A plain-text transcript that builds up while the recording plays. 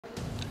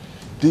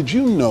Did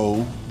you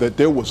know that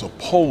there was a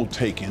poll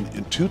taken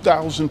in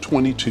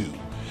 2022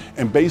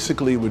 and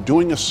basically we're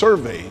doing a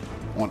survey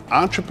on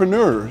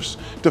entrepreneurs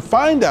to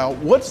find out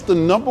what's the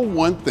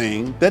 #1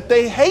 thing that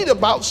they hate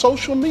about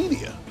social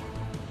media?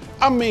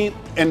 I mean,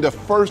 and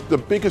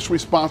the biggest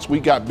response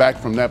we got back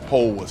from that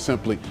poll was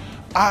simply,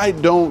 I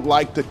don't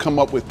like to come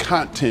up with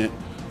content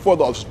for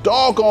those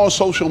doggone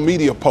social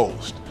media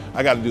posts.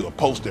 I got to do a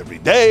post every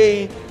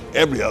day,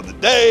 every other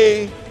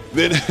day.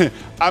 Then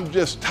I'm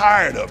just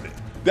tired of it.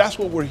 That's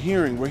what we're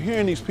hearing. We're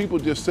hearing these people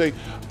just say,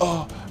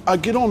 I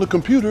get on the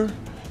computer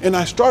and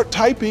I start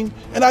typing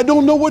and I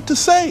don't know what to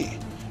say.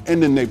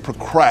 And then they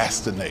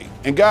procrastinate.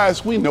 And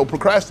guys, we know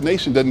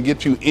procrastination doesn't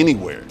get you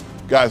anywhere.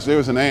 Guys,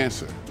 there's an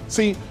answer.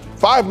 See,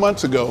 5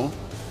 months ago,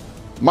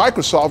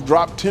 Microsoft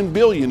dropped $10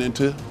 billion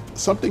into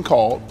something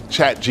called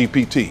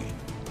ChatGPT.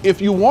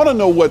 If you want to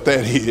know what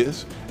that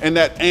is and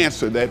that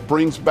answer that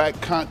brings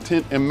back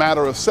content in a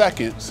matter of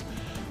seconds,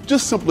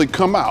 just simply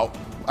come out.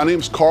 My name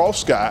is Carl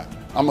Scott.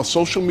 I'm a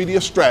social media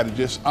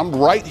strategist. I'm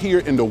right here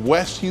in the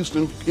West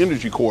Houston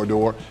Energy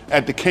Corridor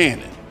at the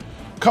Cannon.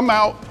 Come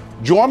out,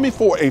 join me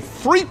for a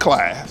free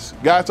class.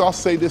 Guys, I'll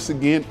say this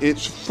again,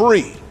 it's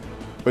free.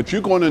 But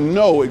you're going to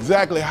know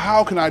exactly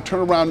how can I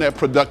turn around that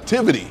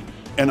productivity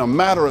in a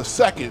matter of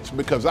seconds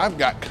because I've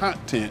got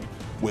content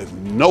with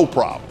no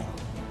problem.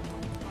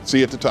 See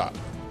you at the top.